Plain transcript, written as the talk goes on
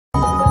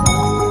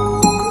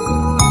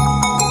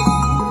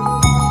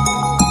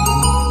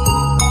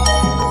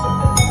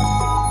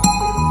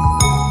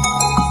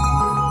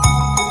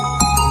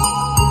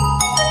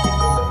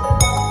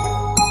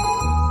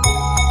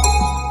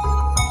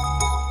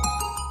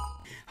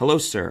Hello,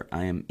 sir.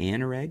 I am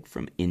Anurag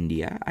from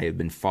India. I have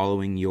been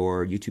following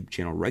your YouTube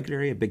channel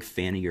regularly. A big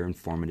fan of your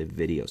informative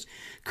videos.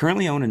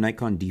 Currently, I own a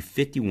Nikon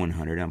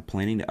D5100. I'm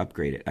planning to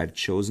upgrade it. I've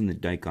chosen the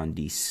Nikon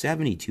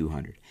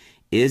D7200.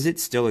 Is it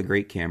still a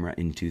great camera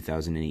in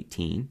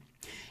 2018?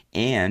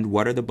 And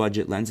what are the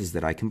budget lenses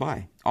that I can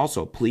buy?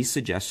 Also, please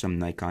suggest some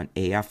Nikon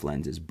AF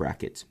lenses,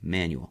 brackets,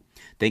 manual.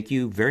 Thank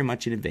you very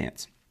much in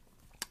advance.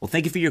 Well,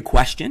 thank you for your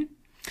question.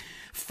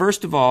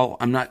 First of all,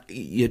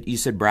 you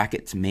said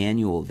brackets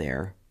manual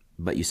there,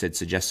 but you said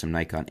suggest some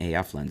Nikon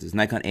AF lenses.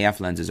 Nikon AF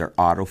lenses are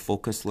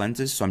autofocus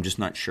lenses, so I'm just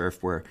not sure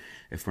if we're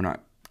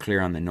not clear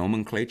on the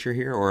nomenclature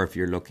here, or if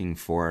you're looking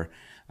for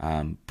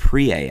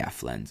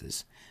pre-AF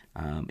lenses.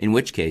 In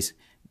which case,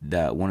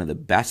 one of the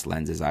best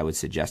lenses I would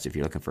suggest if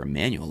you're looking for a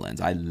manual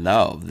lens, I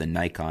love the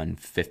Nikon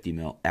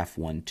 50mm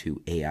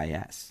f1.2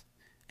 AIS.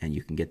 And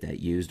you can get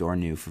that used or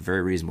new for a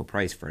very reasonable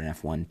price for an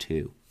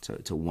f1.2. So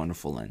it's a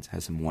wonderful lens,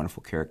 has some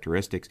wonderful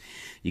characteristics.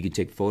 You can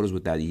take photos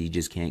with that you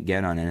just can't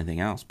get on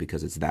anything else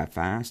because it's that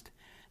fast.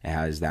 It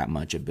has that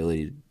much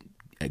ability,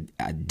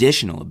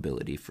 additional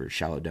ability for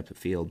shallow depth of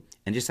field,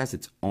 and just has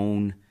its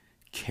own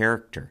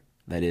character.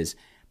 That is,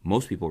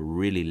 most people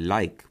really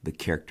like the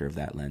character of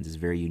that lens. It's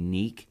very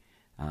unique.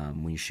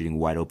 When you're shooting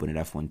wide open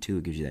at f1.2,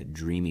 it gives you that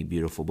dreamy,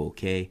 beautiful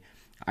bokeh.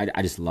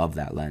 I just love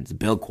that lens. The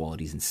build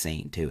quality is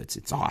insane too.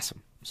 It's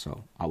awesome.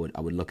 So I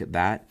would look at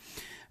that.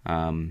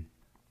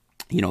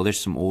 There's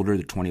some older,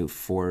 the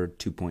 24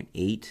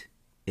 2.8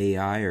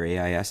 AI or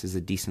AIS is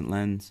a decent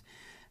lens.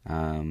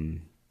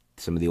 Some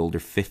of the older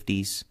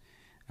 50s.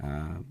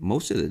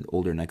 Most of the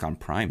older Nikon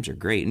primes are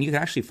great. And you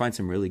can actually find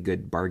some really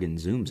good bargain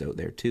zooms out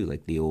there too,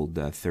 like the old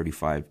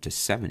 35 to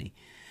 70.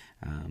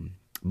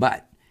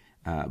 But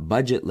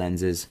budget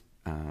lenses,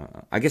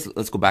 I guess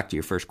let's go back to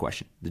your first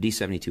question. The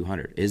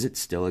D7200, is it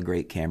still a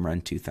great camera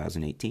in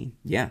 2018?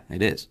 Yeah,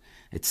 it is.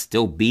 It's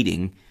still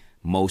beating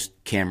most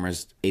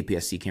cameras,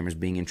 APS-C cameras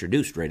being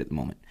introduced right at the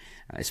moment.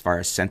 As far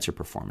as sensor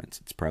performance,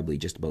 it's probably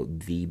just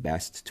about the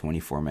best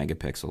 24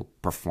 megapixel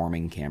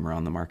performing camera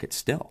on the market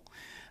still.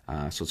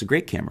 So it's a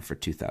great camera for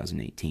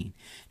 2018.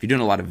 If you're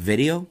doing a lot of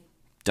video,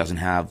 doesn't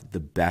have the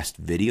best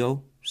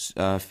video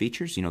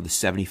features. The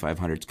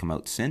 7500's come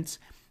out since,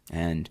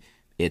 and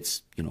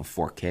it's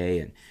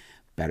 4K and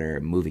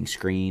better moving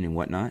screen and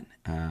whatnot.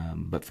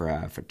 But for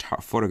a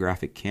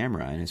photographic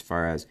camera, and as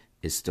far as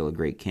is still a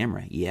great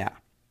camera, yeah.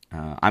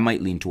 I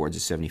might lean towards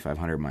a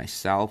 7500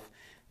 myself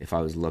if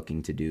I was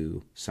looking to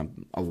do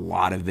a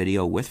lot of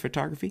video with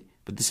photography.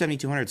 But the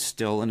 7200 is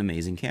still an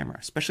amazing camera,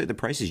 especially at the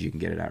prices you can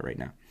get it at right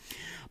now.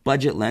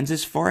 Budget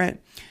lenses for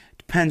it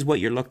depends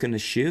what you're looking to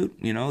shoot.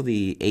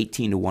 The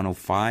 18 to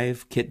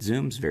 105 kit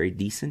zoom's very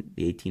decent.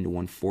 The 18 to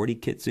 140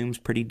 kit zoom's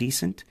pretty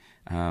decent.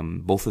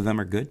 Both of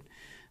them are good.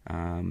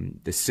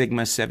 The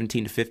Sigma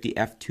 17 to 50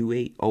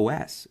 f2.8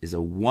 OS is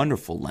a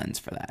wonderful lens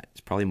for that.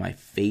 It's probably my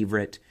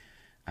favorite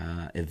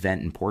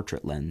event and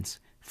portrait lens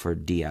for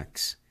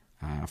DX,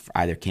 for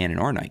either Canon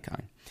or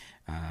Nikon.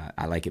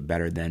 I like it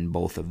better than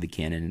both of the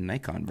Canon and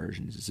Nikon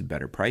versions. It's a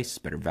better price,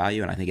 better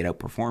value, and I think it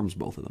outperforms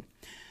both of them.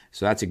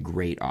 So that's a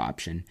great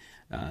option.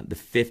 The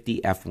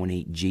 50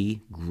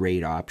 f1.8G,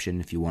 great option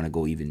if you want to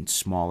go even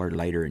smaller,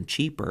 lighter, and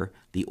cheaper.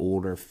 The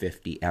older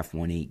 50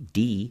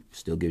 f1.8D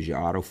still gives you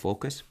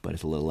autofocus, but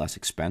it's a little less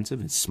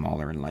expensive. It's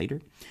smaller and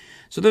lighter.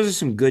 So those are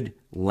some good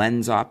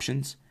lens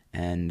options,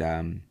 and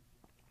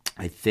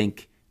I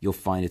think you'll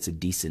find it's a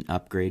decent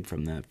upgrade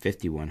from the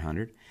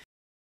 5100.